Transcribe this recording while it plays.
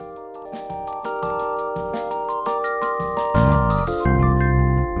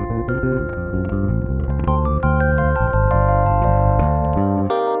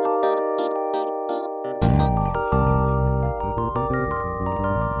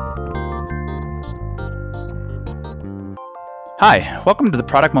Hi, welcome to the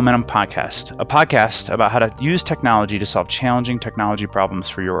Product Momentum Podcast, a podcast about how to use technology to solve challenging technology problems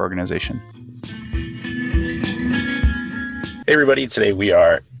for your organization. Hey everybody, today we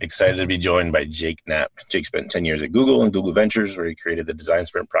are excited to be joined by Jake Knapp. Jake spent 10 years at Google and Google Ventures, where he created the design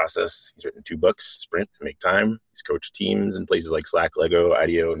sprint process. He's written 2 books, Sprint and Make Time. He's coached teams in places like Slack, Lego,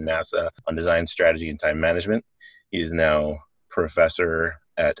 IDEO, and NASA on design strategy and time management. He is now professor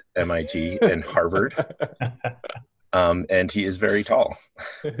at MIT and Harvard. And he is very tall.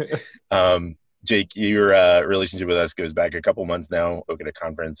 Jake, your relationship with us goes back a couple months now. Spoke at a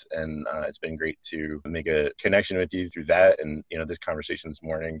conference, and it's been great to make a connection with you through that. And this conversation this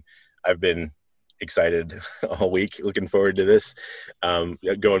morning, I've been excited all week, looking forward to this.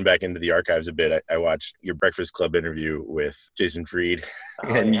 Going back into the archives a bit, I watched your Breakfast Club interview with Jason Fried,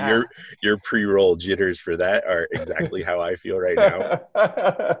 and your pre-roll jitters for that are exactly how I feel right now.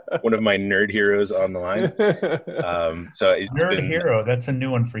 One of my nerd heroes on the line. So it's Nerd hero, that's a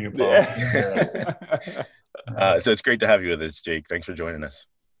new one for you, Paul. So it's great to have you with us, Jake. Thanks for joining us.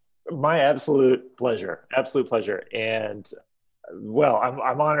 My absolute pleasure. Absolute pleasure. And well,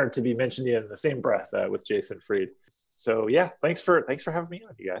 I'm honored to be mentioned in the same breath with Jason Fried. So yeah, thanks for having me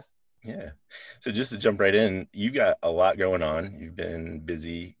on, you guys. Yeah. So just to jump right in, you got a lot going on. You've been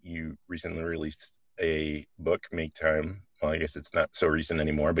busy. You recently released a book, Make Time. Well, I guess it's not so recent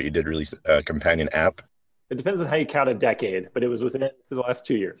anymore, but you did release a companion app. It depends on how you count a decade, but it was within the last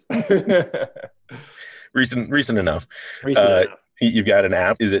 2 years. Recent enough. Recent enough. You've got an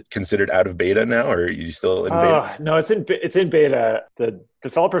app. Is it considered out of beta now, or are you still in beta? No, it's in beta. The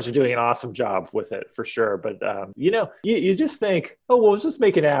developers are doing an awesome job with it for sure. But you just think, oh, well, let's just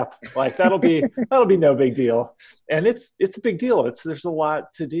make an app. Like that'll be no big deal. And it's a big deal. There's a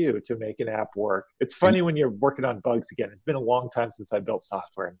lot to do to make an app work. It's funny when you're working on bugs again. It's been a long time since I built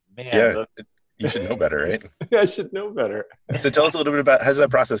software. Man, yeah. You should know better, right? I should know better. So tell us a little bit about, how's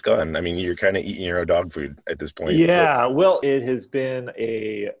that process gone? I mean, you're kind of eating your own dog food at this point. Yeah, well, it has been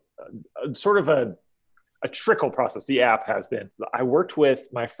a sort of a trickle process. The app has been. I worked with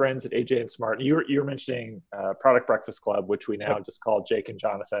my friends at AJ and Smart. You were mentioning Product Breakfast Club, which we now just call Jake and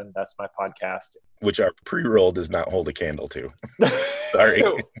Jonathan. That's my podcast. Which our pre-roll does not hold a candle to. Sorry.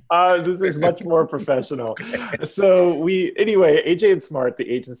 This is much more professional. So AJ and Smart, the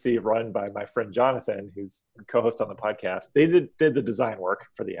agency run by my friend Jonathan, who's co-host on the podcast, they did the design work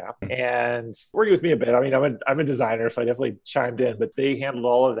for the app and working with me a bit. I mean, I'm a designer, so I definitely chimed in, but they handled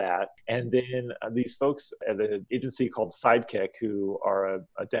all of that. And then these folks at an agency called Sidekick, who are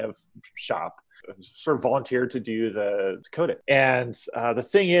a dev shop, sort of volunteered to do the coding. And the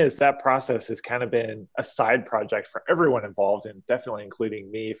thing is, that process has kind of been a side project for everyone involved, and definitely including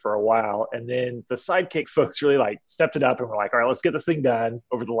me for a while. And then the Sidekick folks really stepped it up and were like, all right, let's get this thing done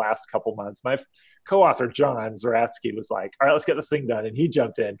over the last couple months. My co-author, John Zaratsky, was like, all right, let's get this thing done. And he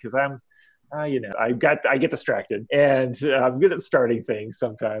jumped in because I get distracted and I'm good at starting things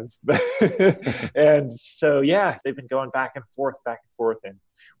sometimes. And so, yeah, they've been going back and forth. And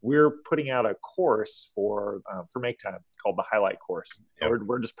we're putting out a course for Make Time called the Highlight Course. Yep.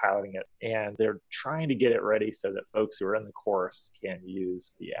 We're just piloting it, and they're trying to get it ready so that folks who are in the course can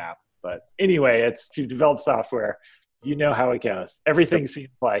use the app. But anyway, if you develop software, you know how it goes. Everything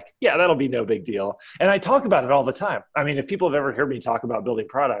seems like, yeah, that'll be no big deal. And I talk about it all the time. I mean, if people have ever heard me talk about building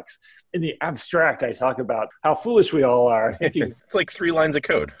products, in the abstract, I talk about how foolish we all are. Thinking, it's like 3 lines of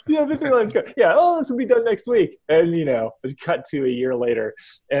code. Yeah, 3 lines of code. Yeah, this will be done next week. And, cut to a year later.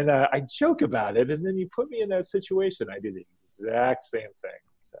 And I joke about it. And then you put me in that situation. I do the exact same thing.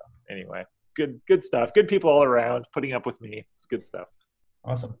 So anyway, good stuff. Good people all around putting up with me. It's good stuff.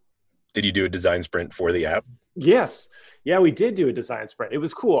 Awesome. Did you do a design sprint for the app? Yes. Yeah, we did do a design sprint. It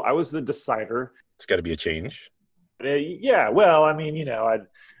was cool. I was the decider. It's got to be a change. Yeah. Well, I mean,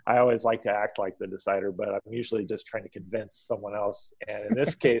 I always like to act like the decider, but I'm usually just trying to convince someone else. And in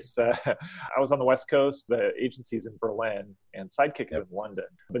this case, I was on the West Coast. The agency's in Berlin and Sidekick is in London.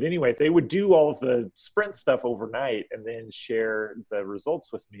 But anyway, they would do all of the sprint stuff overnight and then share the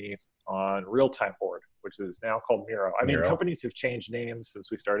results with me on Real-Time Board, which is now called Miro. I mean, companies have changed names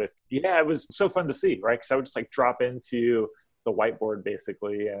since we started. Yeah, it was so fun to see, right? Because I would just drop into the whiteboard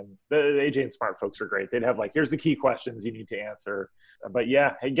basically, and the AJ and Smart folks are great. They'd have here's the key questions you need to answer. But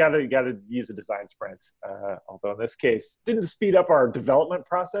yeah, you gotta use a design sprint. Although in this case, didn't speed up our development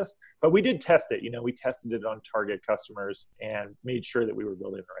process, but we did test it. We tested it on target customers and made sure that we were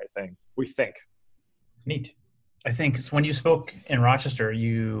building the right thing. We think. Neat. I think when you spoke in Rochester,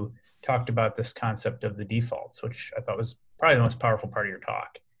 you talked about this concept of the defaults, which I thought was probably the most powerful part of your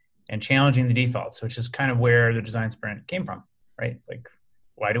talk, and challenging the defaults, which is kind of where the design sprint came from, right?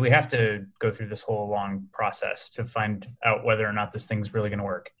 why do we have to go through this whole long process to find out whether or not this thing's really going to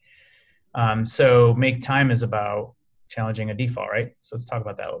work? So Make Time is about challenging a default, right? So let's talk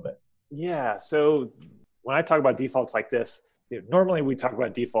about that a little bit. Yeah. So when I talk about defaults like this, normally we talk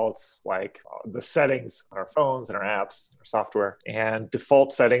about defaults like the settings on our phones and our apps, our software, and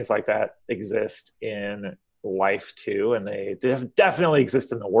default settings like that exist in life too. And they definitely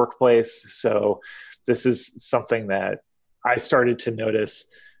exist in the workplace. So this is something that I started to notice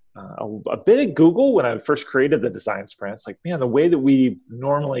a bit at Google when I first created the design sprints. Like, man, the way that we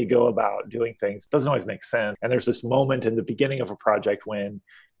normally go about doing things doesn't always make sense. And there's this moment in the beginning of a project when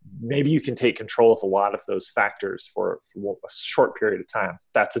maybe you can take control of a lot of those factors for a short period of time.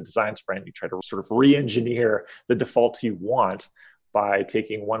 That's a design sprint. You try to sort of re-engineer the defaults you want by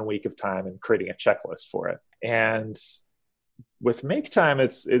taking 1 week of time and creating a checklist for it. And with Make Time,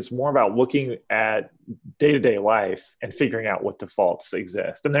 it's more about looking at day-to-day life and figuring out what defaults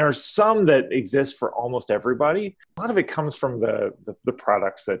exist. And there are some that exist for almost everybody. A lot of it comes from the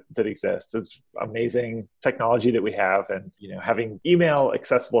products that exist. It's amazing technology that we have, and having email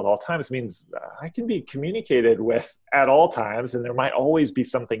accessible at all times means I can be communicated with at all times, and there might always be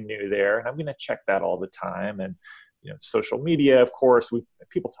something new there, and I'm going to check that all the time. And social media, of course,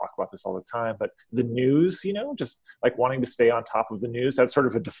 people talk about this all the time, but the news, just like wanting to stay on top of the news, that's sort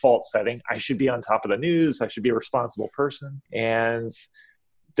of a default setting. I should be on top of the news. I should be a responsible person. And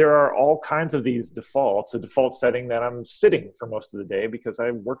there are all kinds of these defaults, a default setting that I'm sitting for most of the day because I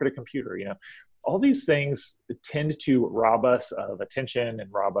work at a computer. All these things tend to rob us of attention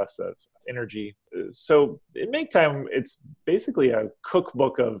and rob us of energy. So in Make Time, it's basically a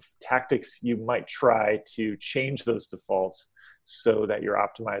cookbook of tactics you might try to change those defaults so that you're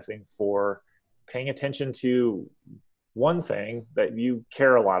optimizing for paying attention to one thing that you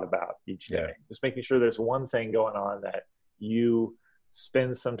care a lot about each day. Yeah. Just making sure there's one thing going on that you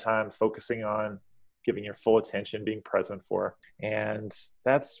spend some time focusing on, giving your full attention, being present for. And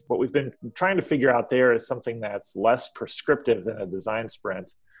that's what we've been trying to figure out there, is something that's less prescriptive than a design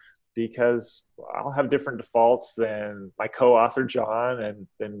sprint, because I'll have different defaults than my co-author John and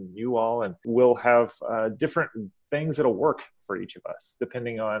than you all, and we'll have different things that'll work for each of us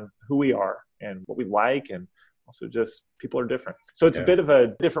depending on who we are and what we like, and also just people are different. So it's a bit of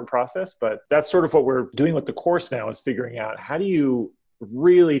a different process, but that's sort of what we're doing with the course now, is figuring out how do you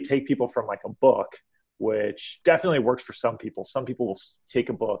really take people from like a book, which definitely works for some people. Some people will take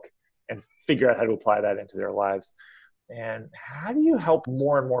a book and figure out how to apply that into their lives. And how do you help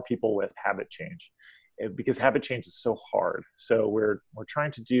more and more people with habit change? Because habit change is so hard. So we're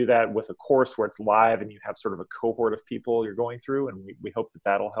trying to do that with a course where it's live and you have sort of a cohort of people you're going through, and we hope that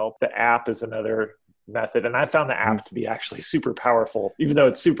that'll help. The app is another method, and I found the app to be actually super powerful, even though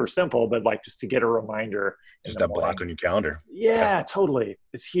it's super simple, but like just to get a reminder. Just that block on your calendar. Yeah, totally.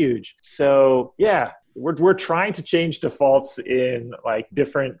 It's huge. So yeah, we're trying to change defaults in like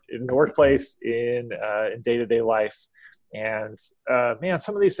different, in the workplace, in day-to-day life. And man,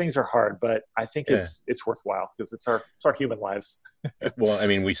 some of these things are hard, but I think it's worthwhile because it's our human lives. Well, I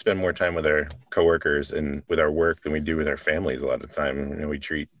mean, we spend more time with our coworkers and with our work than we do with our families a lot of the time. We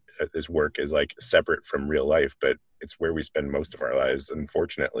treat this work as like separate from real life, but it's where we spend most of our lives,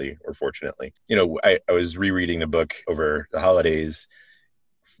 unfortunately or fortunately. I was rereading the book over the holidays,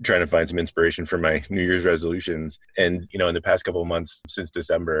 trying to find some inspiration for my New Year's resolutions. And, in the past couple of months since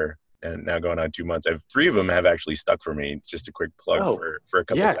December, and now going on 2 months, 3 of them have actually stuck for me. Just a quick plug for a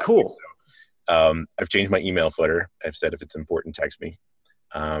couple of times. Cool. So, I've changed my email footer. I've said if it's important, text me.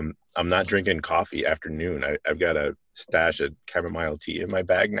 I'm not drinking coffee after noon. I've got a stash of chamomile tea in my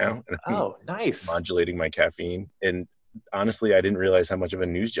bag now. And I'm nice. Modulating my caffeine. And honestly, I didn't realize how much of a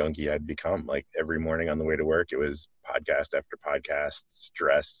news junkie I'd become. Like every morning on the way to work, it was podcast after podcast,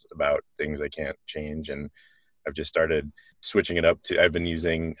 stress about things I can't change. And I've just started switching it up to, I've been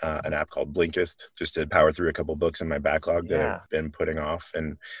using an app called Blinkist just to power through a couple books in my backlog that I've been putting off.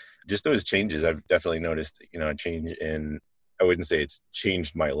 And just those changes, I've definitely noticed, a change in, I wouldn't say it's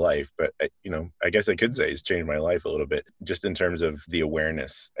changed my life, but I guess I could say it's changed my life a little bit just in terms of the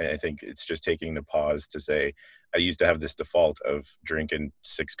awareness. And I think it's just taking the pause to say, I used to have this default of drinking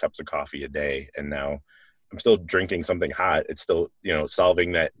 6 cups of coffee a day. And now I'm still drinking something hot. It's still,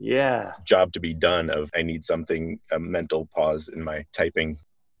 solving that job to be done of I need something, a mental pause in my typing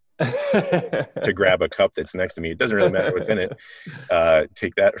to grab a cup that's next to me. It doesn't really matter what's in it.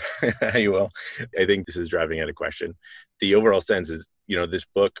 Take that how you will. I think this is driving at a question. The overall sense is, this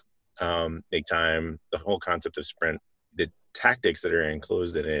book, Make Time, the whole concept of sprint, the tactics that are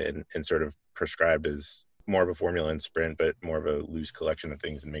enclosed in it and sort of prescribed as more of a formula in sprint, but more of a loose collection of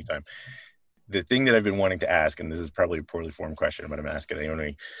things in Make Time. the thing that I've been wanting to ask, and this is probably a poorly formed question, but I'm asking it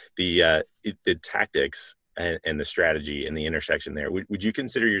anyway, the tactics and the strategy and the intersection there. Would you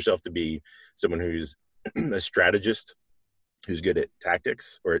consider yourself to be someone who's a strategist who's good at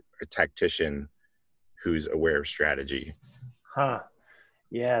tactics, or a tactician who's aware of strategy?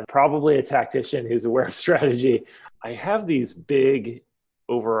 Yeah, probably a tactician who's aware of strategy. I have these big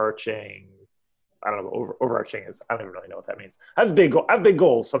overarching, I don't know, overarching is, I don't even really know what that means. I have big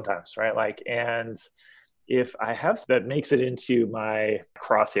goals sometimes, right? Like, and if I have that makes it into my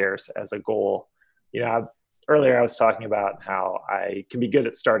crosshairs as a goal, earlier I was talking about how I can be good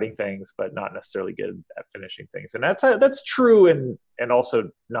at starting things, but not necessarily good at finishing things. And that's true and also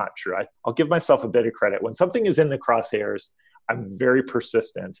not true. I'll give myself a bit of credit. When something is in the crosshairs, I'm very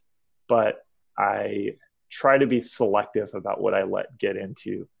persistent, but I try to be selective about what I let get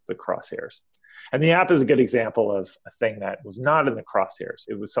into the crosshairs. And the app is a good example of a thing that was not in the crosshairs.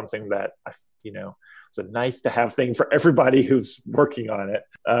 It was something that, it's a nice to have thing for everybody who's working on it,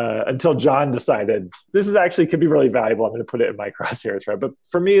 until John decided this is actually could be really valuable. I'm going to put it in my crosshairs, right? But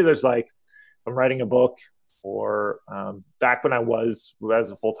for me, there's like, if I'm writing a book, or back when I was as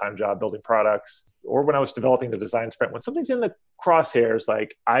a full-time job building products, or when I was developing the design sprint, when something's in the crosshairs,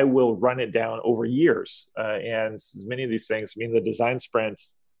 like I will run it down over years. And many of these things, the design sprint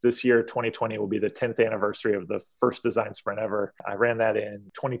this year, 2020, will be the 10th anniversary of the first design sprint ever. I ran that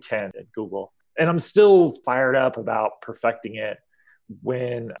in 2010 at Google. And I'm still fired up about perfecting it.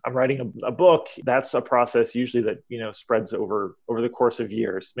 When I'm writing a book, that's a process usually that, spreads over the course of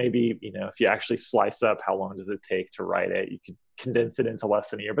years. Maybe, if you actually slice up how long does it take to write it, you could condense it into less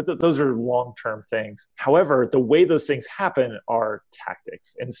than a year, but those are long-term things. However, the way those things happen are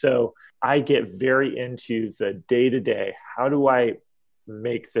tactics. And so I get very into the day-to-day. How do I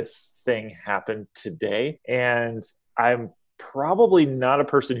make this thing happen today? And I'm probably not a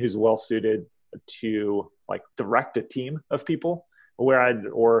person who's well-suited to like direct a team of people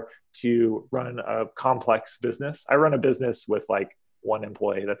or to run a complex business. I run a business with like one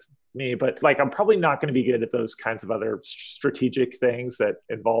employee, that's me, but like I'm probably not going to be good at those kinds of other strategic things that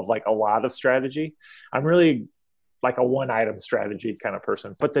involve like a lot of strategy. I'm really like a one item strategy kind of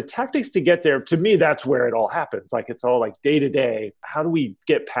person. But the tactics to get there, to me, that's where it all happens. Like it's all like day to day. How do we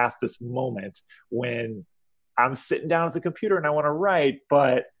get past this moment when I'm sitting down at the computer and I want to write,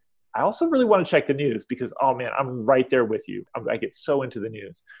 but I also really want to check the news because, oh man, I'm right there with you. I get so into the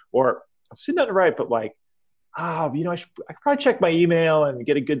news. Or I'm sitting down to write, but like, I could probably check my email and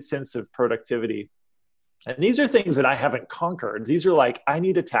get a good sense of productivity. And these are things that I haven't conquered. These are like, I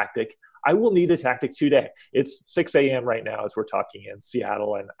need a tactic. I will need a tactic today. It's 6 a.m. right now as we're talking in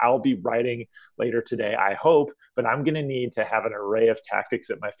Seattle, and I'll be writing later today, I hope, but I'm going to need to have an array of tactics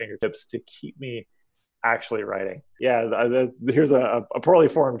at my fingertips to keep me actually writing. Yeah, here's a poorly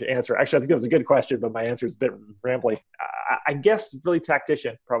formed answer. Actually, I think that was a good question, but my answer is a bit rambly. I guess really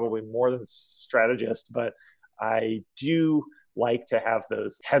tactician, probably more than strategist, but I do like to have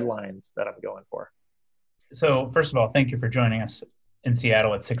those headlines that I'm going for. So first of all, thank you for joining us in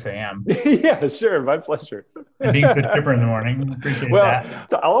Seattle at 6 a.m. Yeah, sure. My pleasure. And being a good chipper in the morning. Appreciate that.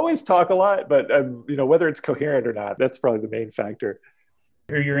 So I'll always talk a lot, but whether it's coherent or not, that's probably the main factor.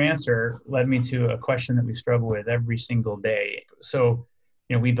 Your answer led me to a question that we struggle with every single day. So,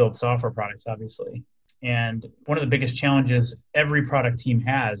 we build software products, obviously. And one of the biggest challenges every product team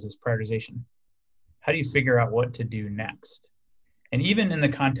has is prioritization. How do you figure out what to do next? And even in the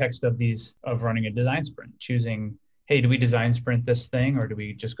context of running a design sprint, choosing, hey, do we design sprint this thing, or do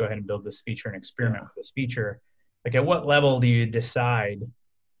we just go ahead and build this feature and experiment with this feature? Like, at what level do you decide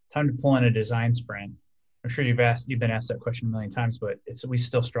time to pull in a design sprint? I'm sure you've been asked that question a million times, but we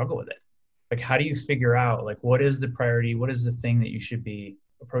still struggle with it. Like, how do you figure out, like, what is the priority? What is the thing that you should be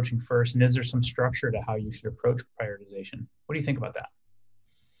approaching first? And is there some structure to how you should approach prioritization? What do you think about that?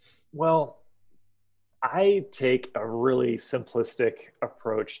 Well, I take a really simplistic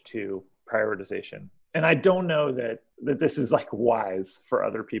approach to prioritization. And I don't know that this is like wise for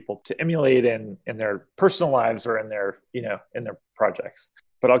other people to emulate in their personal lives or in their, in their projects.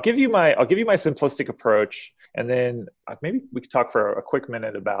 But I'll give you my simplistic approach, and then maybe we could talk for a quick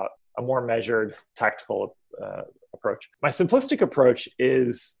minute about a more measured tactical approach. My simplistic approach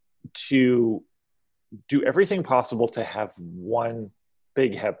is to do everything possible to have one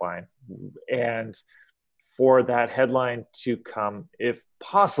big headline, and for that headline to come, if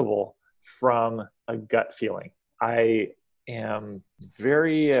possible, from a gut feeling. I am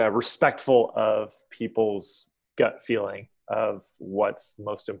very respectful of people's gut feeling of what's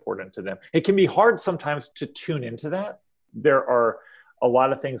most important to them. It can be hard sometimes to tune into that. There are a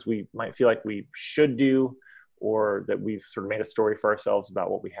lot of things we might feel like we should do or that we've sort of made a story for ourselves about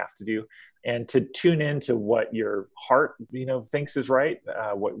what we have to do, and to tune into what your heart, thinks is right,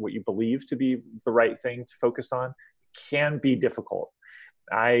 what you believe to be the right thing to focus on can be difficult.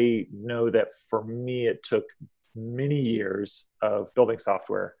 I know that for me, it took many years of building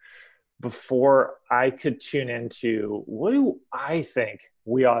software before I could tune into what do I think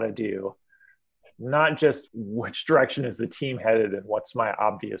we ought to do, not just which direction is the team headed and what's my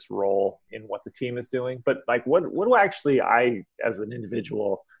obvious role in what the team is doing, but like what do I as an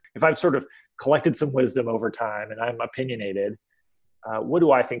individual, if I've sort of collected some wisdom over time and I'm opinionated, what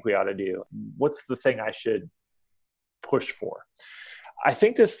do I think we ought to do? What's the thing I should push for? I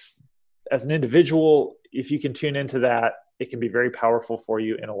think this, as an individual, if you can tune into that, it can be very powerful for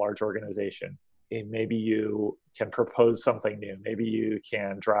you in a large organization. And maybe you can propose something new. Maybe you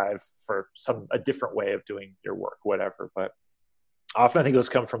can drive for a different way of doing your work, whatever. But often I think those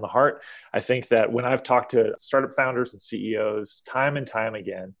come from the heart. I think that when I've talked to startup founders and CEOs time and time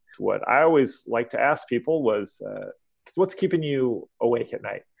again, what I always like to ask people was, what's keeping you awake at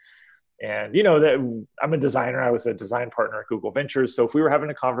night? And, that I'm a designer. I was a design partner at Google Ventures. So if we were having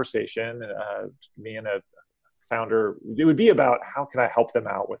a conversation, me and a founder, it would be about how can I help them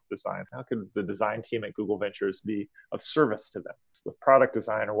out with design? How could the design team at Google Ventures be of service to them with product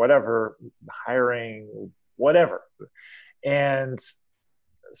design or whatever, hiring, whatever. And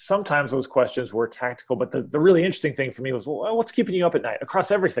sometimes those questions were tactical, but the really interesting thing for me was, well, what's keeping you up at night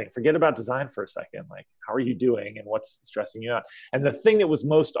across everything? Forget about design for a second. Like, how are you doing and what's stressing you out? And the thing that was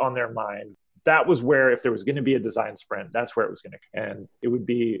most on their mind, that was where, if there was going to be a design sprint, that's where it was going to, and it would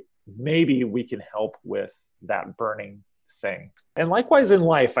be, maybe we can help with that burning thing. And likewise in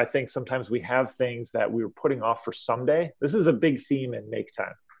life, I think sometimes we have things that we were putting off for someday. This is a big theme in Make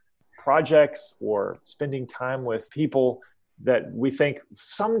Time. Projects or spending time with people that we think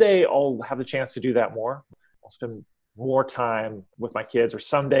someday I'll have the chance to do that more. I'll spend more time with my kids, or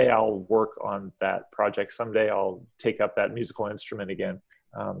someday I'll work on that project. Someday I'll take up that musical instrument again.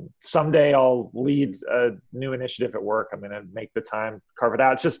 Someday I'll lead a new initiative at work. I'm going to make the time, carve it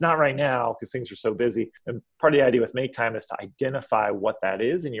out. It's just not right now because things are so busy. And part of the idea with Make Time is to identify what that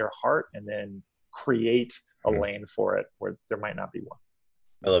is in your heart and then create a lane for it where there might not be one.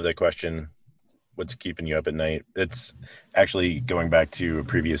 I love that question. What's keeping you up at night? It's actually going back to a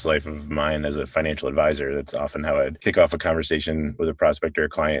previous life of mine as a financial advisor. That's often how I'd kick off a conversation with a prospect or a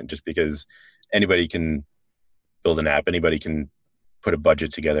client, just because anybody can build an app, anybody can put a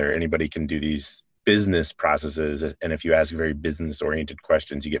budget together, anybody can do these business processes. And if you ask very business oriented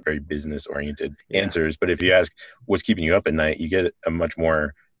questions, you get very business oriented answers. But if you ask what's keeping you up at night, you get a much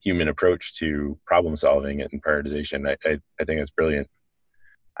more human approach to problem solving and prioritization. I think that's brilliant.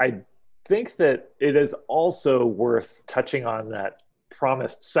 I think that it is also worth touching on that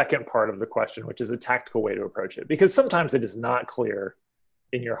promised second part of the question, which is a tactical way to approach it, because sometimes it is not clear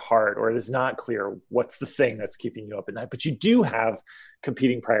in your heart, or it is not clear what's the thing that's keeping you up at night, but you do have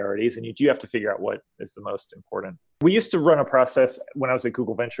competing priorities and you do have to figure out what is the most important. We used to run a process when I was at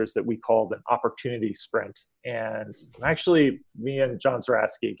Google Ventures that we called an opportunity sprint. And actually, me and John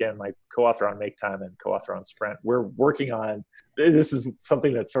Zeratsky, again, my co-author on Make Time and co-author on Sprint, we're working on, this is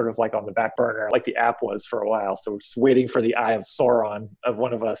something that's sort of like on the back burner, like the app was for a while. So we're just waiting for the eye of Sauron of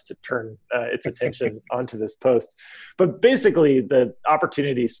one of us to turn its attention onto this post. But basically, the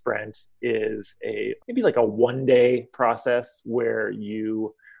opportunity sprint is maybe like a one-day process where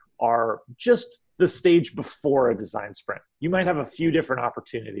you are just the stage before a design sprint. You might have a few different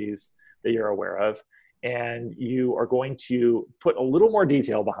opportunities that you're aware of, and you are going to put a little more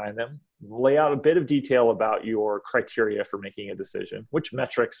detail behind them, lay out a bit of detail about your criteria for making a decision. Which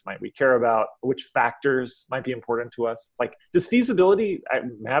metrics might we care about? Which factors might be important to us? Like, does feasibility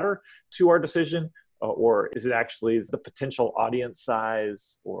matter to our decision? Or is it actually the potential audience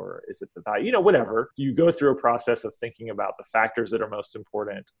size, or is it the value? Whatever. You go through a process of thinking about the factors that are most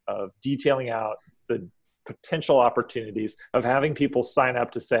important, of detailing out the potential opportunities, of having people sign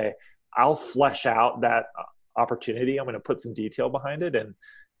up to say, I'll flesh out that opportunity. I'm going to put some detail behind it. And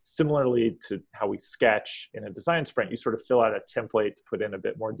similarly to how we sketch in a design sprint, you sort of fill out a template to put in a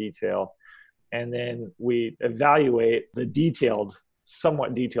bit more detail. And then we evaluate the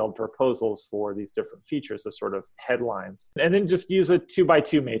somewhat detailed proposals for these different features as sort of headlines, and then just use a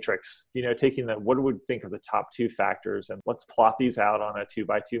 2x2 matrix, taking what do we think are the top two factors, and let's plot these out on a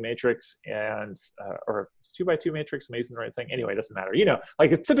 2x2 matrix. And or is 2x2 matrix, am I using the right thing? Anyway, it doesn't matter.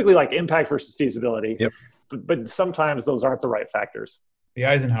 Like it's typically like impact versus feasibility. Yep. But sometimes those aren't the right factors. The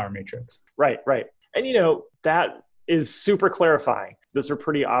Eisenhower matrix. Right. And that is super clarifying. Those are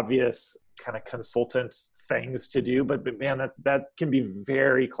pretty obvious kind of consultant things to do, but man, that can be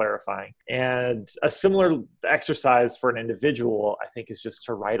very clarifying. And a similar exercise for an individual, I think, is just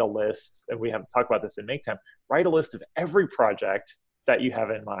to write a list, and we haven't talked about this in Make Time, write a list of every project that you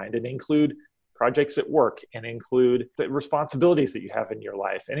have in mind and include projects at work and include the responsibilities that you have in your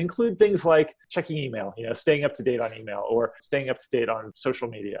life and include things like checking email, staying up to date on email or staying up to date on social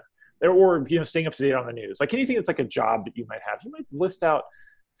media or staying up to date on the news. Like anything that's like a job that you might have, you might list out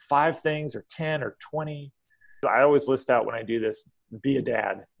 5 things or 10 or 20. I always list out when I do this, be a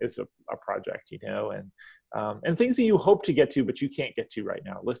dad is a project, and things that you hope to get to, but you can't get to right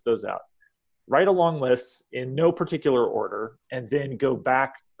now. List those out. Write a long list in no particular order, and then go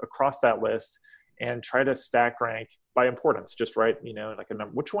back across that list and try to stack rank by importance. Just write, like a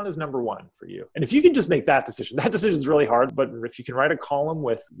number. Which one is number 1 for you? And if you can just make that decision is really hard. But if you can write a column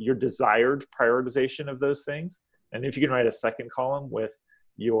with your desired prioritization of those things, and if you can write a second column with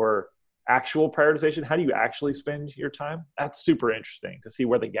your actual prioritization, how do you actually spend your time? That's super interesting to see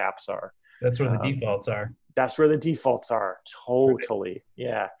where the gaps are. That's where the defaults are. That's where the defaults are. Totally.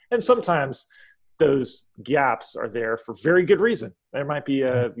 Yeah. And sometimes those gaps are there for very good reason. There might be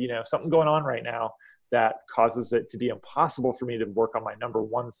something going on right now that causes it to be impossible for me to work on my number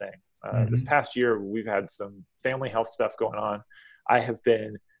 1 thing. This past year, we've had some family health stuff going on. I have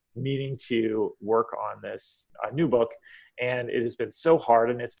been meaning to work on this new book, and it has been so hard,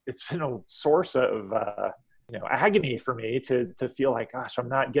 and it's been a source of agony for me to feel like, gosh, I'm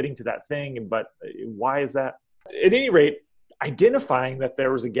not getting to that thing. But why is that? At any rate, identifying that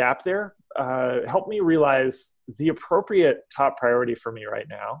there was a gap there helped me realize the appropriate top priority for me right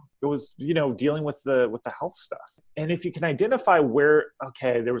now. It was, dealing with the health stuff. And if you can identify where,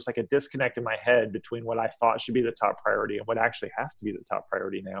 okay, there was like a disconnect in my head between what I thought should be the top priority and what actually has to be the top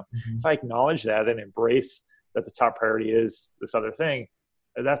priority now. If I acknowledge that and embrace that the top priority is this other thing,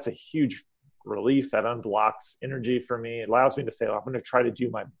 that's a huge relief. That unblocks energy for me. It allows me to say, I'm going to try to do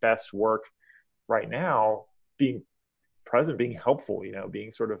my best work right now, being present, being helpful,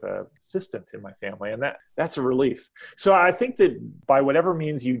 being sort of a assistant in my family. And that's a relief. So I think that by whatever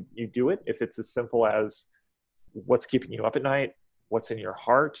means you do it, if it's as simple as what's keeping you up at night, what's in your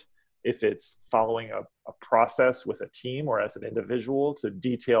heart, if it's following a process with a team or as an individual to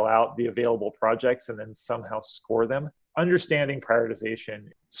detail out the available projects and then somehow score them, understanding prioritization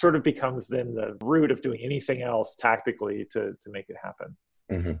sort of becomes then the root of doing anything else tactically to make it happen.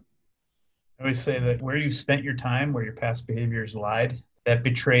 Mm-hmm. I always say that where you spent your time, where your past behaviors lied, that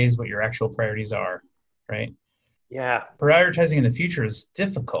betrays what your actual priorities are, right? Yeah. Prioritizing in the future is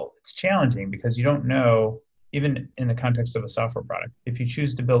difficult. It's challenging because you don't know, even in the context of a software product, if you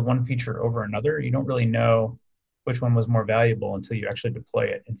choose to build one feature over another, you don't really know which one was more valuable until you actually deploy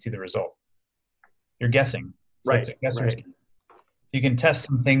it and see the result. You're guessing. So it's a guesser's game. So you can test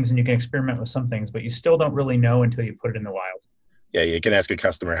some things and you can experiment with some things, but you still don't really know until you put it in the wild. Yeah, you can ask a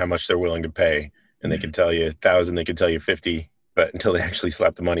customer how much they're willing to pay, and they can tell you 1,000, they can tell you 50, but until they actually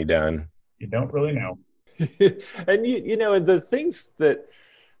slap the money down, you don't really know. And the things that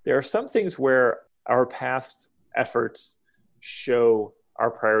there are some things where our past efforts show our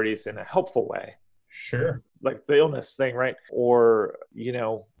priorities in a helpful way. Sure. Like the illness thing, right? Or,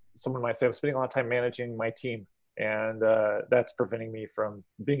 someone might say, I'm spending a lot of time managing my team, and that's preventing me from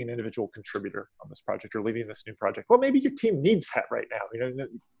being an individual contributor on this project or leading this new project. Well, maybe your team needs that right now.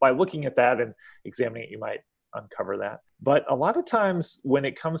 By looking at that and examining it, you might uncover that. But a lot of times when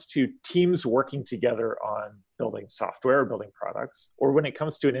it comes to teams working together on building software or building products, or when it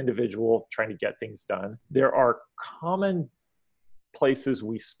comes to an individual trying to get things done, there are common places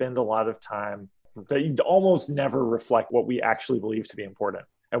we spend a lot of time that almost never reflect what we actually believe to be important.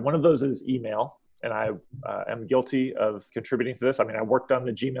 And one of those is email. And I am guilty of contributing to this. I mean, I worked on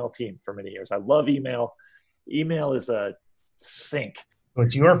the Gmail team for many years. I love email. Email is a sink. Well,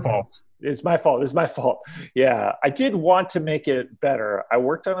 it's your fault. It's my fault. It's my fault. Yeah. I did want to make it better. I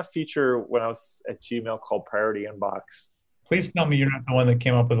worked on a feature when I was at Gmail called Priority Inbox. Please tell me you're not the one that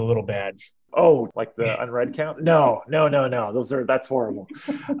came up with a little badge. Oh, like the unread count? No. That's horrible.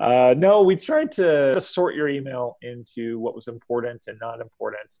 No, we tried to sort your email into what was important and not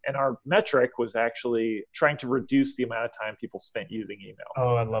important. And our metric was actually trying to reduce the amount of time people spent using email.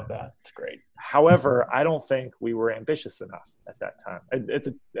 Oh, I love that. It's great. However, I don't think we were ambitious enough at that time.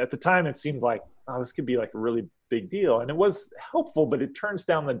 At the time, it seemed like, this could be like a really big deal. And it was helpful, but it turns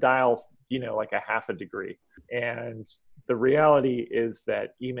down the dial, like a half a degree. And the reality is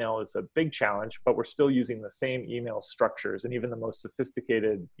that email is a big challenge, but we're still using the same email structures. And even the most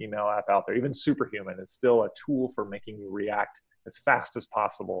sophisticated email app out there, even Superhuman, is still a tool for making you react as fast as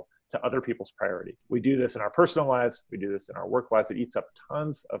possible to other people's priorities. We do this in our personal lives. We do this in our work lives. It eats up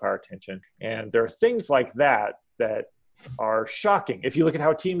tons of our attention. And there are things like that that are shocking. If you look at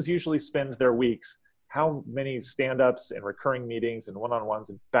how teams usually spend their weeks, how many stand-ups and recurring meetings and one-on-ones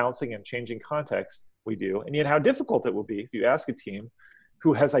and bouncing and changing context we do, and yet how difficult it will be if you ask a team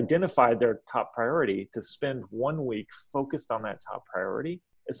who has identified their top priority to spend 1 week focused on that top priority.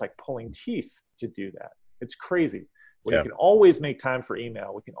 It's like pulling teeth to do that. It's crazy. We can always make time for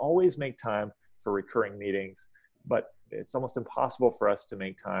email. We can always make time for recurring meetings, but it's almost impossible for us to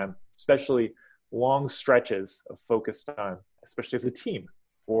make time, especially long stretches of focused time, especially as a team,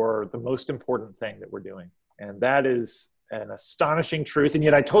 for the most important thing that we're doing. And that is an astonishing truth. And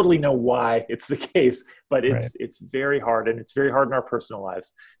yet I totally know why it's the case, but it's very hard, and it's very hard in our personal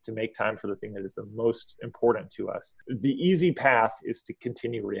lives to make time for the thing that is the most important to us. The easy path is to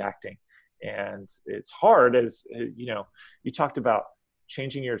continue reacting. And it's hard, as you talked about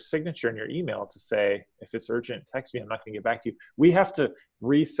changing your signature in your email to say, if it's urgent, text me, I'm not going to get back to you. We have to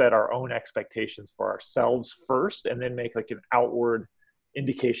reset our own expectations for ourselves first, and then make like an outward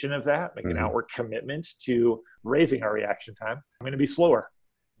indication of that, make an outward commitment to raising our reaction time. I'm going to be slower.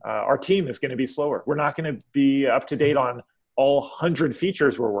 Our team is going to be slower. We're not going to be up to date on all 100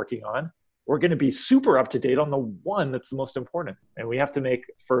 features we're working on. We're going to be super up to date on the one that's the most important. And we have to make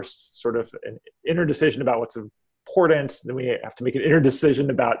first sort of an inner decision about what's important. Then we have to make an inner decision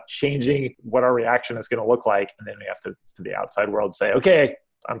about changing what our reaction is going to look like. And then we have to the outside world say, okay,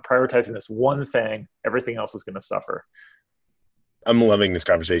 I'm prioritizing this one thing. Everything else is going to suffer. I'm loving this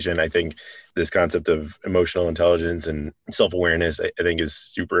conversation. I think this concept of emotional intelligence and self-awareness, I think, is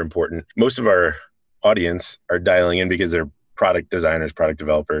super important. Most of our audience are dialing in because they're product designers, product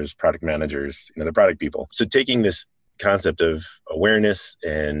developers, product managers, they're product people. So taking this concept of awareness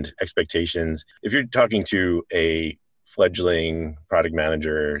and expectations, if you're talking to a fledgling product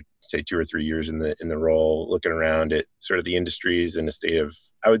manager, say 2 or 3 years in the role, looking around at sort of the industries in a state of,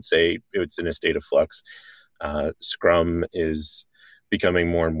 I would say it's in a state of flux. Scrum is becoming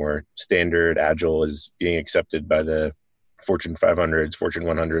more and more standard. Agile is being accepted by the Fortune 500s, Fortune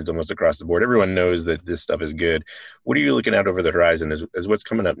 100s, almost across the board. Everyone knows that this stuff is good. What are you looking at over the horizon as what's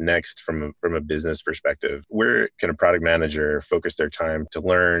coming up next from a business perspective? Where can a product manager focus their time to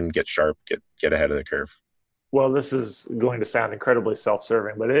learn, get sharp, get ahead of the curve? Well, this is going to sound incredibly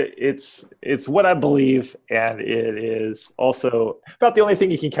self-serving, but it's what I believe, and it is also about the only thing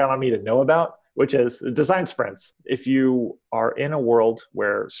you can count on me to know about, which is design sprints. If you are in a world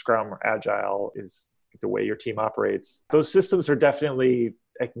where Scrum or Agile is the way your team operates, those systems are definitely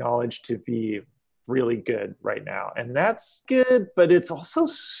acknowledged to be really good right now. And that's good, but it's also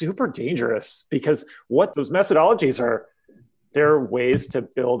super dangerous, because what those methodologies are, they're ways to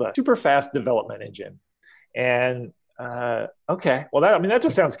build a super fast development engine. And okay, well, that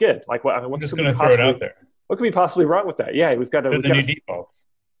just sounds good. Like, what's just going to throw it out there? What could be possibly wrong with that? Yeah, we've got new defaults.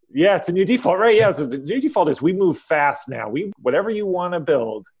 Yeah, it's a new default, right? Yeah, so the new default is we move fast now. Whatever you want to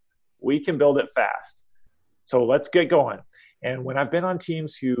build, we can build it fast. So let's get going. And when I've been on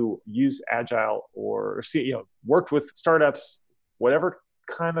teams who use Agile or worked with startups, whatever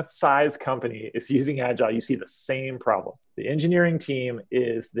kind of size company is using Agile, you see the same problem. The engineering team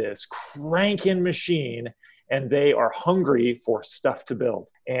is this cranking machine, and they are hungry for stuff to build.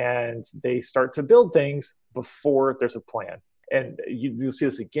 And they start to build things before there's a plan. And you'll see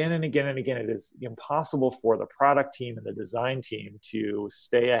this again and again and again. It is impossible for the product team and the design team to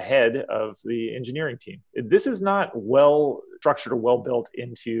stay ahead of the engineering team. This is not well structured or well built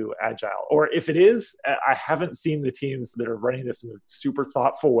into Agile. Or if it is, I haven't seen the teams that are running this in a super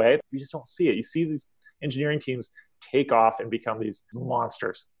thoughtful way. You just don't see it. You see these engineering teams take off and become these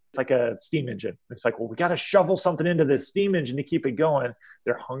monsters. It's like a steam engine. It's like, well, we got to shovel something into this steam engine to keep it going.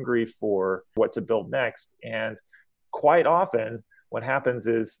 They're hungry for what to build next. And quite often, what happens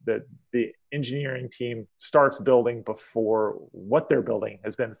is that the engineering team starts building before what they're building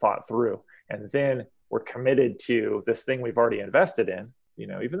has been thought through. And then we're committed to this thing we've already invested in,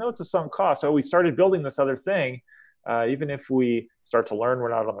 even though it's a sunk cost. Oh, we started building this other thing. Even if we start to learn we're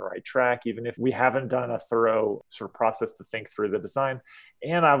not on the right track, even if we haven't done a thorough sort of process to think through the design.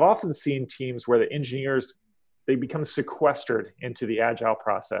 And I've often seen teams where the engineers, they become sequestered into the Agile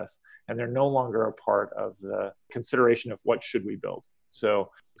process, and they're no longer a part of the consideration of what should we build. So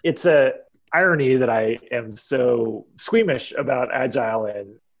it's a irony that I am so squeamish about Agile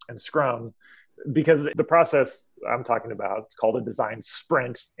and Scrum, because the process I'm talking about, it's called a design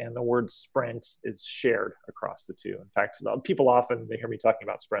sprint, and the word sprint is shared across the two. In fact, people often, they hear me talking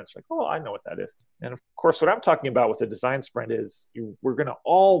about sprints, like, oh, I know what that is. And of course, what I'm talking about with a design sprint is we're going to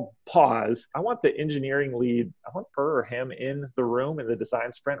all pause. I want the engineering lead, I want her or him in the room in the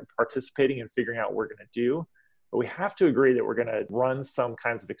design sprint, participating and figuring out what we're going to do. But we have to agree that we're going to run some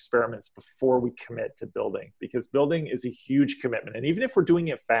kinds of experiments before we commit to building, because building is a huge commitment. And even if we're doing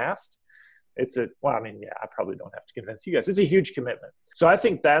it fast, I probably don't have to convince you guys. It's a huge commitment. So I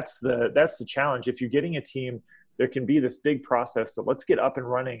think that's the challenge. If you're getting a team, there can be this big process that let's get up and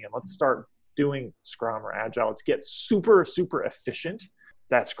running and let's start doing Scrum or Agile. Let's get super, super efficient.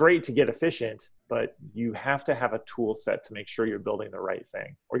 That's great to get efficient, but you have to have a tool set to make sure you're building the right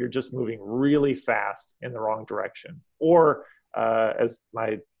thing, or you're just moving really fast in the wrong direction. Or as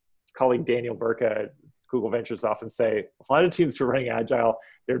my colleague Daniel Burka at Google Ventures often say, a lot of teams who are running Agile,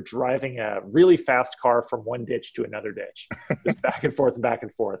 they're driving a really fast car from one ditch to another ditch, just back and forth and back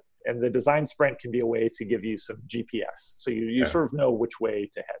and forth. And the design sprint can be a way to give you some GPS. So you sort of know which way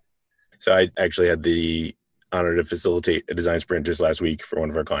to head. So I actually had the honor to facilitate a design sprint just last week for one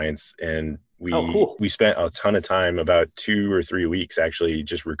of our clients. And we spent a ton of time, about 2 or 3 weeks, actually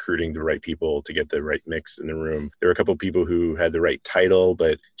just recruiting the right people to get the right mix in the room. There were a couple of people who had the right title,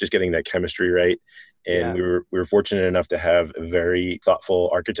 but just getting that chemistry right. And we were fortunate enough to have a very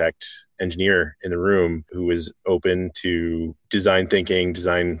thoughtful architect engineer in the room who was open to design thinking,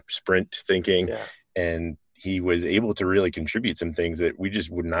 design sprint thinking. Yeah. And he was able to really contribute some things that we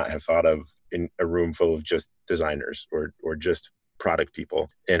just would not have thought of in a room full of just designers or just product people.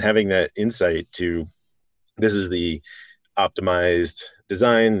 And having that insight to, this is the optimized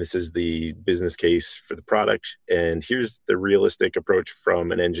design, this is the business case for the product, and here's the realistic approach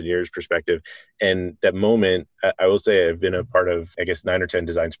from an engineer's perspective. And that moment, I will say I've been a part of, I guess, 9 or 10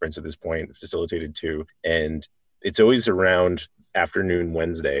 design sprints at this point, facilitated 2. And it's always around afternoon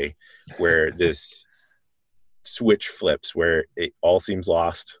Wednesday where this switch flips, where it all seems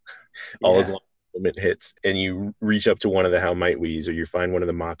lost. All is lost. Moment hits, and you reach up to one of the how might we's, or you find one of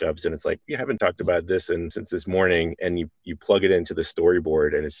the mock-ups, and it's like, we haven't talked about this since this morning, and you plug it into the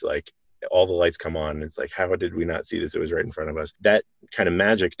storyboard, and it's like all the lights come on, and it's like, how did we not see this? It was right in front of us. That kind of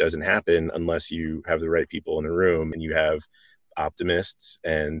magic doesn't happen unless you have the right people in the room, and you have optimists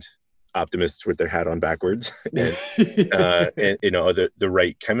with their hat on backwards, and the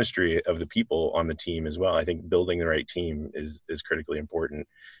right chemistry of the people on the team as well. I think building the right team is critically important.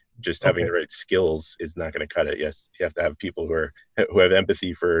 Just having the right skills is not going to cut it. Yes, you have to have people who have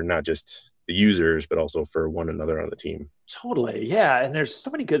empathy for not just the users, but also for one another on the team. Totally. Yeah. And there's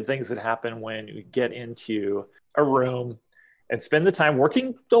so many good things that happen when you get into a room and spend the time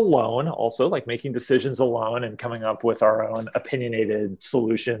working alone, also like making decisions alone and coming up with our own opinionated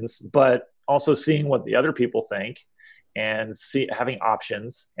solutions, but also seeing what the other people think and having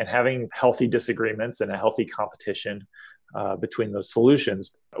options and having healthy disagreements and a healthy competition between those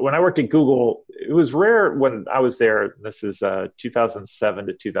solutions. When I worked at Google, it was rare when I was there. This is 2007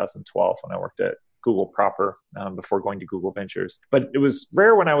 to 2012 when I worked at Google proper before going to Google Ventures. But it was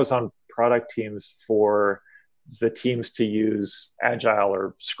rare when I was on product teams for the teams to use Agile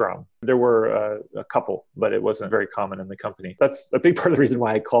or Scrum. There were a couple, but it wasn't very common in the company. That's a big part of the reason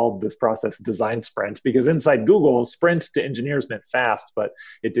why I called this process design sprint, because inside Google, sprint to engineers meant fast, but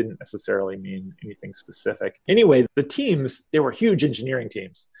it didn't necessarily mean anything specific. Anyway, the teams, they were huge engineering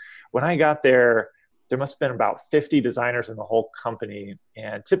teams. When I got there must have been about 50 designers in the whole company.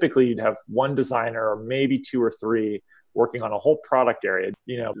 And typically you'd have one designer or maybe 2 or 3 working on a whole product area.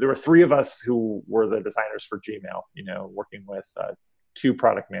 There were 3 of us who were the designers for Gmail, working with 2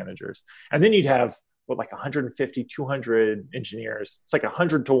 product managers. And then you'd have like 150, 200 engineers. It's like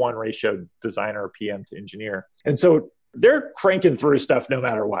 100-to-1 ratio designer, PM to engineer. And so they're cranking through stuff no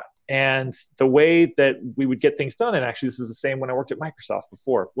matter what. And the way that we would get things done, and actually this is the same when I worked at Microsoft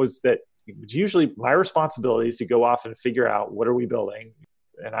before, was that it was usually my responsibility to go off and figure out what are we building.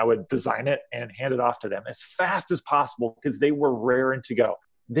 And I would design it and hand it off to them as fast as possible because they were raring to go.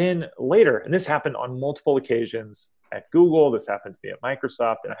 Then later, and this happened on multiple occasions at Google, this happened to me at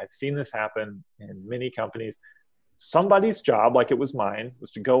Microsoft, and I've seen this happen in many companies. Somebody's job, like it was mine,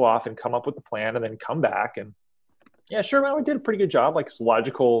 was to go off and come up with the plan and then come back and, yeah, sure, man, we did a pretty good job. Like it's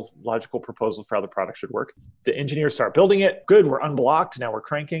logical proposal for how the product should work. The engineers start building it. Good, we're unblocked. Now we're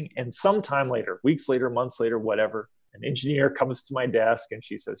cranking. And sometime later, weeks later, months later, whatever, an engineer comes to my desk and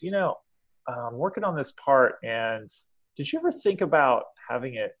she says, I'm working on this part, and did you ever think about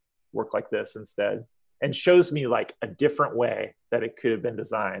having it work like this instead? And shows me like a different way that it could have been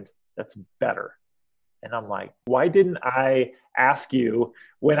designed that's better. And I'm like, why didn't I ask you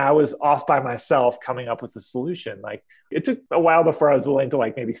when I was off by myself coming up with a solution? Like, it took a while before I was willing to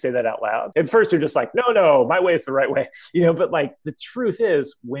like maybe say that out loud. At first, they're just like, no, my way is the right way, but like the truth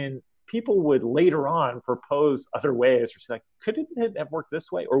is, when people would later on propose other ways, or say like, couldn't it have worked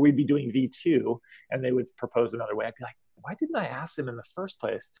this way? Or we'd be doing V2 and they would propose another way. I'd be like, why didn't I ask them in the first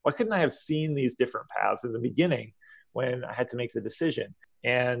place? Why couldn't I have seen these different paths in the beginning when I had to make the decision?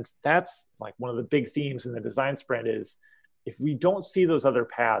 And that's like one of the big themes in the design sprint is, if we don't see those other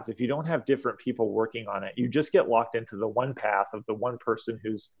paths, if you don't have different people working on it, you just get locked into the one path of the one person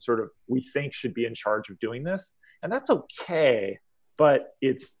who's sort of, we think should be in charge of doing this. And that's okay, but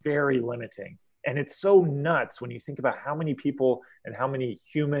it's very limiting. And it's so nuts when you think about how many people and how many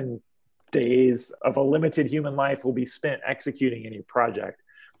human days of a limited human life will be spent executing any project.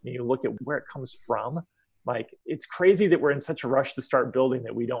 And you look at where it comes from, like, it's crazy that we're in such a rush to start building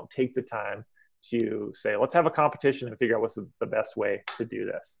that we don't take the time to say, let's have a competition and figure out what's the best way to do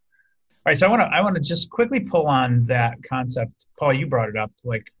this. All right, so I want to just quickly pull on that concept. Paul, you brought it up,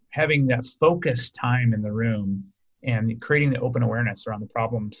 like having that focused time in the room and creating the open awareness around the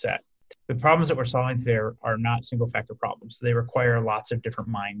problem set. The problems that we're solving today are not single factor problems. They require lots of different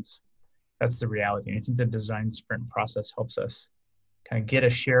minds. That's the reality. And I think the design sprint process helps us kind of get a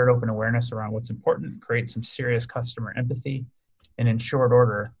shared open awareness around what's important, create some serious customer empathy, and in short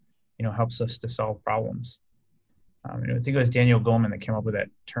order, helps us to solve problems. I think it was Daniel Goleman that came up with that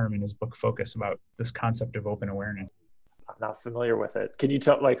term in his book Focus about this concept of open awareness. I'm not familiar with it. Can you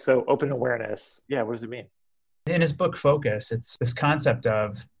tell, so open awareness, yeah, what does it mean? In his book Focus, it's this concept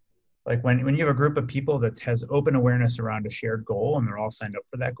of like when you have a group of people that has open awareness around a shared goal and they're all signed up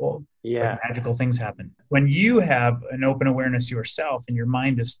for that goal, yeah, like magical things happen. When you have an open awareness yourself and your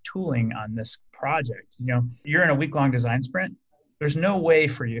mind is tooling on this project, you're in a week-long design sprint, there's no way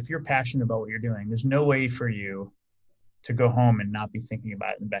for you, if you're passionate about what you're doing, there's no way for you to go home and not be thinking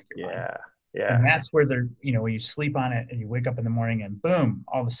about it in the back of your mind. Yeah. And that's where when you sleep on it and you wake up in the morning and boom,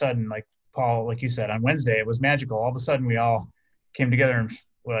 all of a sudden, like Paul, like you said, on Wednesday, it was magical. All of a sudden we all came together and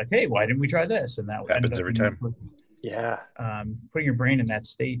we're like, hey, why didn't we try this? And that happens every time. Yeah. Putting your brain in that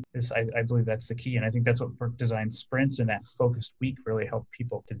state is, I believe that's the key. And I think that's what design sprints and that focused week really help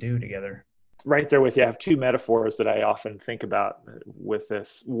people to do together. Right there with you. I have two metaphors that I often think about with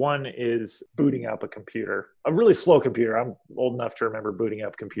this. One is booting up a computer, a really slow computer. I'm old enough to remember booting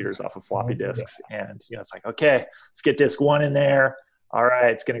up computers off of floppy disks. And, it's like, okay, let's get disk 1 in there. All right,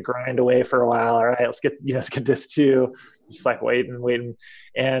 it's going to grind away for a while. All right, let's get disk 2. Just like waiting.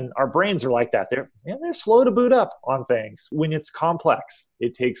 And our brains are like that. They're slow to boot up on things. When it's complex,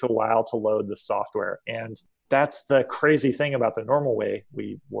 it takes a while to load the software. And that's the crazy thing about the normal way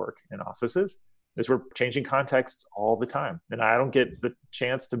we work in offices, is we're changing contexts all the time. And I don't get the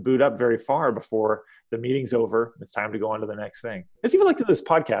chance to boot up very far before the meeting's over. It's time to go on to the next thing. It's even like this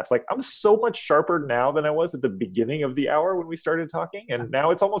podcast. Like, I'm so much sharper now than I was at the beginning of the hour when we started talking. And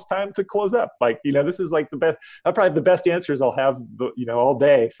now it's almost time to close up. Like, this is like the best, I'll probably have the best answers I'll have, all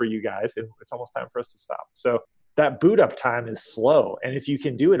day for you guys. And it's almost time for us to stop. So that boot up time is slow. And if you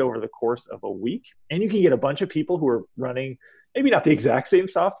can do it over the course of a week, and you can get a bunch of people who are running maybe not the exact same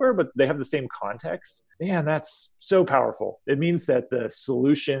software, but they have the same context, man, that's so powerful. It means that the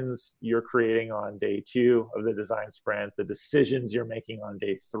solutions you're creating on day 2 of the design sprint, the decisions you're making on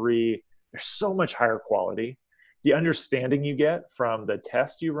day 3, they're so much higher quality. The understanding you get from the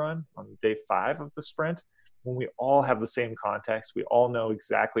test you run on day 5 of the sprint, when we all have the same context, we all know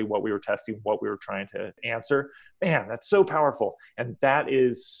exactly what we were testing, what we were trying to answer. Man, that's so powerful. And that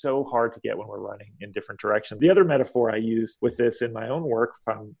is so hard to get when we're running in different directions. The other metaphor I use with this in my own work, if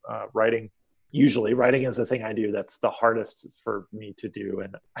I'm writing, usually writing is the thing I do that's the hardest for me to do.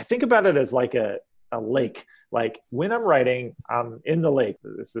 And I think about it as like a lake. Like, when I'm writing, I'm in the lake.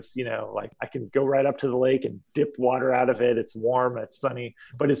 It's this, like, I can go right up to the lake and dip water out of it. It's warm, it's sunny.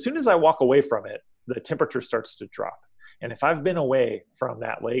 But as soon as I walk away from it, the temperature starts to drop. And if I've been away from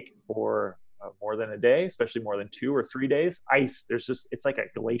that lake for more than a day, especially more than 2 or 3 days, ice, it's like a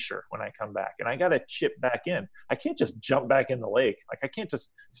glacier when I come back, and I got to chip back in. I can't just jump back in the lake. Like, I can't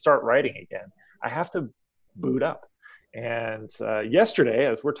just start writing again. I have to boot up. And yesterday,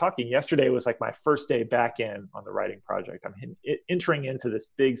 as we're talking, yesterday was like my first day back in on the writing project. I'm entering into this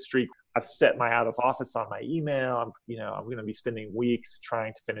big streak. I've set my out of office on my email. I'm going to be spending weeks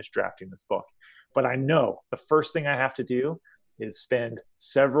trying to finish drafting this book. But I know the first thing I have to do is spend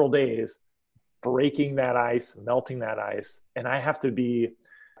several days breaking that ice, melting that ice. And I have to be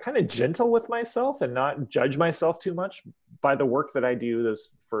kind of gentle with myself and not judge myself too much by the work that I do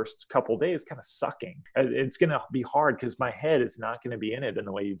those first couple days, kind of sucking. It's going to be hard because my head is not going to be in it in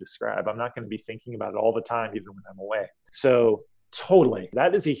the way you describe. I'm not going to be thinking about it all the time, even when I'm away. So totally,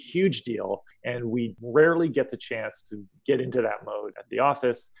 that is a huge deal. And we rarely get the chance to get into that mode at the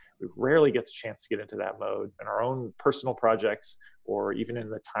office. We rarely get the chance to get into that mode in our own personal projects, or even in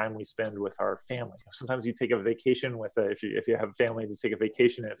the time we spend with our family. Sometimes you take a vacation with if you have a family, you take a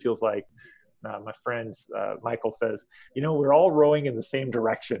vacation and it feels like, my friend Michael says, we're all rowing in the same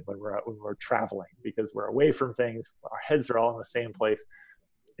direction when we're traveling, because we're away from things. Our heads are all in the same place.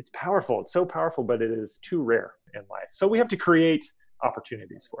 It's powerful. It's so powerful, but it is too rare in life. So we have to create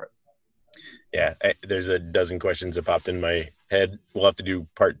opportunities for it. Yeah, there's a dozen questions that popped in my head. We'll have to do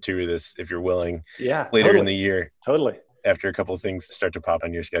part 2 of this if you're willing. Yeah, later in the year. Totally. After a couple of things start to pop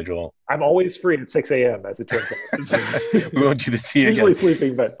on your schedule. I'm always free at 6 a.m. as it turns out. We won't do this to you Usually again.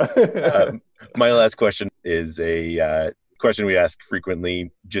 Sleeping, but my last question is a question we ask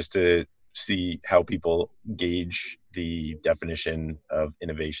frequently, just to see how people gauge the definition of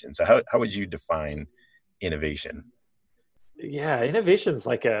innovation. So how would you define innovation? Yeah, innovation's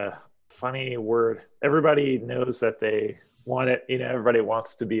like a funny word. Everybody knows that they want it. Everybody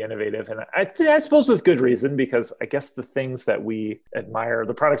wants to be innovative. And I suppose with good reason, because I guess the things that we admire,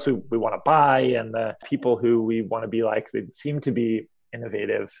 the products we want to buy, and the people who we want to be like, they seem to be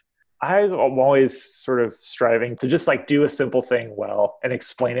innovative. I'm always sort of striving to just like do a simple thing well and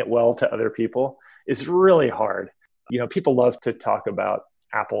explain it well to other people. It's really hard. People love to talk about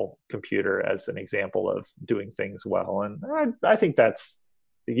Apple Computer as an example of doing things well. And I think that's,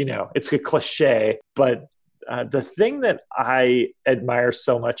 it's a cliche, but the thing that I admire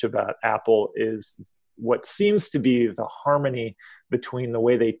so much about Apple is what seems to be the harmony between the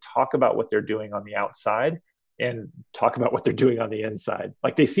way they talk about what they're doing on the outside and talk about what they're doing on the inside.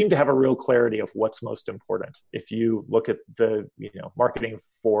 Like, they seem to have a real clarity of what's most important. If you look at the, marketing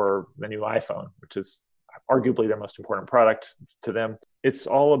for the new iPhone, which is arguably their most important product to them, it's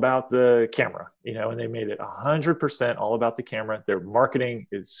all about the camera, and they made it 100% all about the camera. Their marketing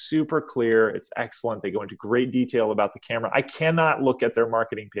is super clear. It's excellent. They go into great detail about the camera. I cannot look at their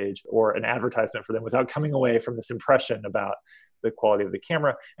marketing page or an advertisement for them without coming away from this impression about the quality of the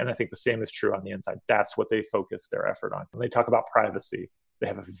camera. And I think the same is true on the inside. That's what they focus their effort on. When they talk about privacy, they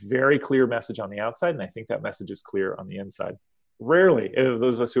have a very clear message on the outside, and I think that message is clear on the inside. Rarely,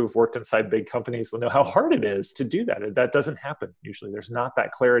 those of us who have worked inside big companies will know how hard it is to do that. That doesn't happen usually. There's not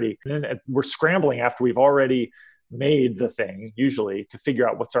that clarity. And then we're scrambling after we've already made the thing, usually, to figure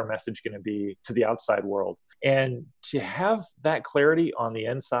out what's our message going to be to the outside world. And to have that clarity on the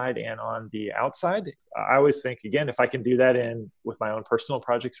inside and on the outside, I always think, again, if I can do that with my own personal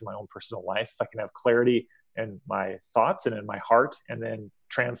projects or my own personal life, if I can have clarity in my thoughts and in my heart, and then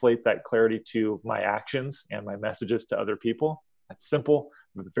translate that clarity to my actions and my messages to other people, that's simple,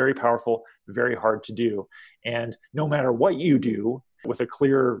 but very powerful, very hard to do. And no matter what you do with a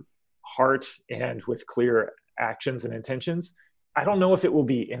clear heart and with clear actions and intentions, I don't know if it will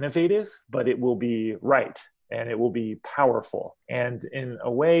be innovative, but it will be right and it will be powerful. And in a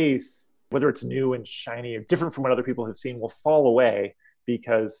way, whether it's new and shiny or different from what other people have seen, will fall away,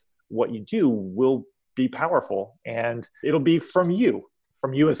 because what you do will be powerful, and it'll be from you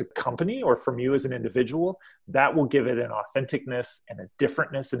as a company or from you as an individual. That will give it an authenticness and a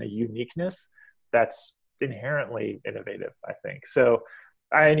differentness and a uniqueness that's inherently innovative, I think. So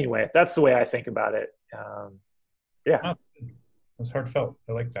anyway, that's the way I think about it. Yeah. That's heartfelt.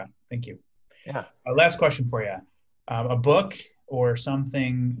 I like that. Thank you. Yeah. Last question for you. A book or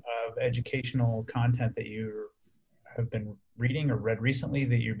something of educational content that you have been reading or read recently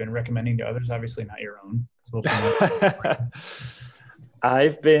that you've been recommending to others? Obviously not your own.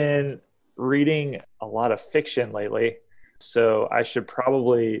 I've been reading a lot of fiction lately, so I should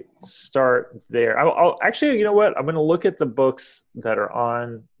probably start there. I'll actually, you know what? I'm going to look at the books that are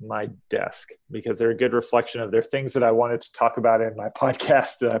on my desk, because they're a good reflection of their things that I wanted to talk about in my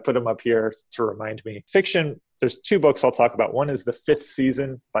podcast, and I put them up here to remind me. Fiction, there's 2 books I'll talk about. One is The Fifth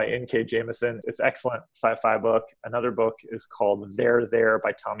Season by N.K. Jemisin. It's an excellent sci-fi book. Another book is called There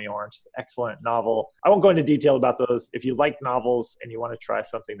by Tommy Orange. Excellent novel. I won't go into detail about those. If you like novels and you want to try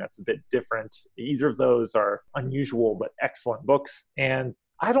something that's a bit different, either of those are unusual but excellent books. And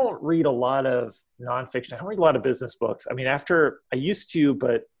I don't read a lot of nonfiction. I don't read a lot of business books. I mean, I used to,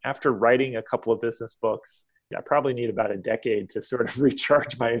 but after writing a couple of business books, I probably need about a decade to sort of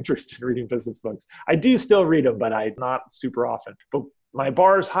recharge my interest in reading business books. I do still read them, but not super often. But my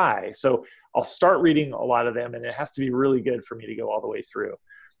bar is high, so I'll start reading a lot of them, and it has to be really good for me to go all the way through.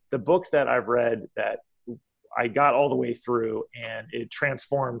 The book that I've read that I got all the way through, and it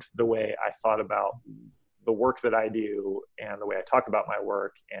transformed the way I thought about the work that I do and the way I talk about my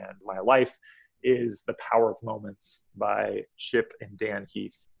work and my life, is The Power of Moments by Chip and Dan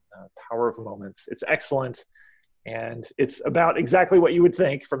Heath. Power of Moments. It's excellent. And it's about exactly what you would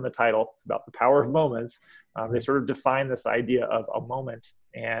think from the title. It's about the power of moments. They sort of define this idea of a moment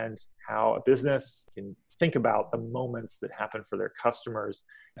and how a business can think about the moments that happen for their customers,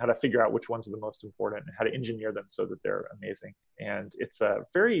 how to figure out which ones are the most important and how to engineer them so that they're amazing. And it's a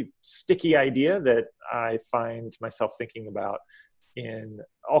very sticky idea that I find myself thinking about in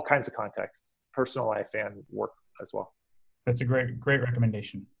all kinds of contexts, personal life and work as well. That's a great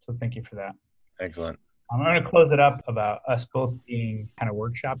recommendation. So thank you for that. Excellent. I'm going to close it up about us both being kind of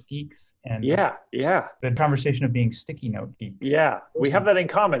workshop geeks and the conversation of being sticky note geeks. Yeah, we have that in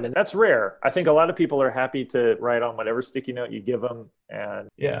common, and that's rare. I think a lot of people are happy to write on whatever sticky note you give them, and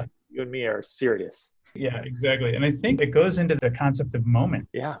you and me are serious. Yeah, exactly. And I think it goes into the concept of moment.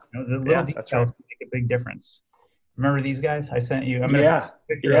 Yeah. You know, the little details can make a big difference. Remember these guys? I sent you. I'm going to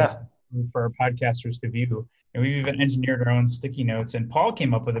picture for our podcasters to view. And we've even engineered our own sticky notes. And Paul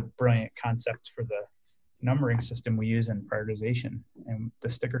came up with a brilliant concept for the numbering system we use in prioritization and the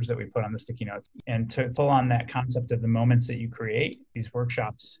stickers that we put on the sticky notes. And to pull on that concept of the moments that you create, these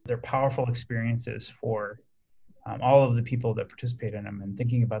workshops, they're powerful experiences for all of the people that participate in them, and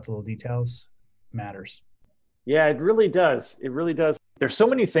thinking about the little details matters. Yeah, it really does. It really does. There's so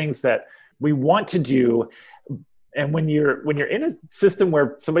many things that we want to do. And when you're in a system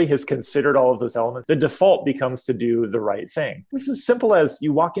where somebody has considered all of those elements, the default becomes to do the right thing. It's as simple as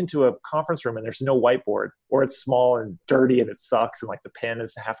you walk into a conference room and there's no whiteboard, or it's small and dirty and it sucks and like the pen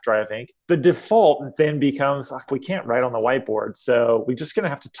is half dry of ink. The default then becomes, we can't write on the whiteboard, so we're just going to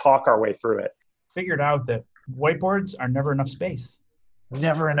have to talk our way through it. Figured out that whiteboards are never enough space.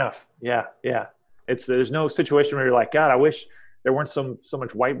 Never enough. Yeah. There's no situation where you're like, God, I wish there weren't so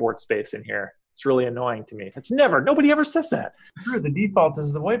much whiteboard space in here. It's really annoying to me. Nobody ever says that. Sure, the default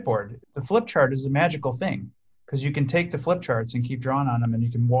is the whiteboard. The flip chart is a magical thing because you can take the flip charts and keep drawing on them, and you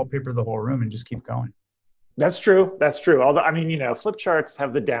can wallpaper the whole room and just keep going. That's true. Although, flip charts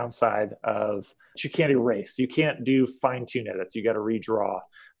have the downside of you can't erase. You can't do fine-tune edits. You got to redraw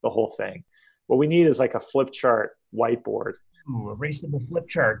the whole thing. What we need is like a flip chart whiteboard. Ooh, erasable flip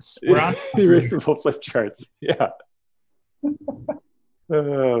charts. Erasable flip charts. Yeah.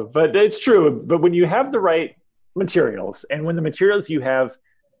 But it's true. But when you have the right materials, and when the materials you have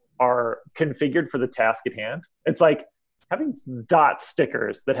are configured for the task at hand, it's like having dot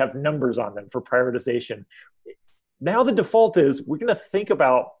stickers that have numbers on them for prioritization. Now the default is we're going to think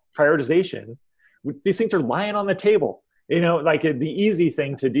about prioritization. These things are lying on the table. Like the easy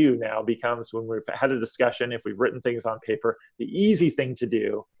thing to do now becomes, when we've had a discussion, if we've written things on paper, the easy thing to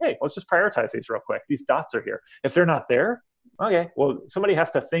do, hey, let's just prioritize these real quick. These dots are here. If they're not there, okay, well, somebody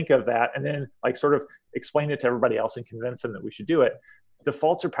has to think of that and then sort of explain it to everybody else and convince them that we should do it.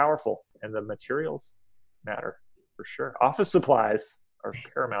 Defaults are powerful, and the materials matter for sure. Office supplies are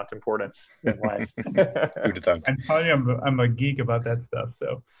paramount importance in life. I'm telling you, I'm a geek about that stuff.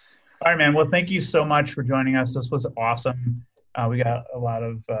 So, all right, man. Well, thank you so much for joining us. This was awesome. We got a lot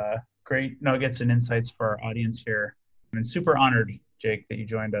of great nuggets and insights for our audience here. I'm super honored, Jake, that you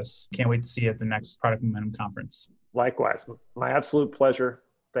joined us. Can't wait to see you at the next Product Momentum Conference. Likewise. My absolute pleasure.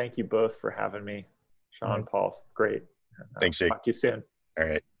 Thank you both for having me. Sean, Paul, great. Thanks, Jake. Talk to you soon. All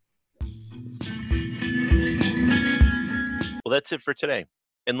right. Well, that's it for today.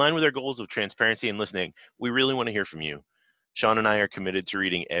 In line with our goals of transparency and listening, we really want to hear from you. Sean and I are committed to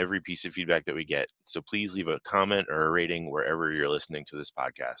reading every piece of feedback that we get, so please leave a comment or a rating wherever you're listening to this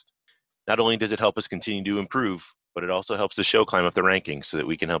podcast. Not only does it help us continue to improve, but it also helps the show climb up the rankings so that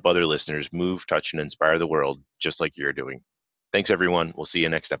we can help other listeners move, touch, and inspire the world just like you're doing. Thanks, everyone. We'll see you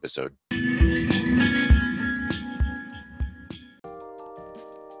next episode.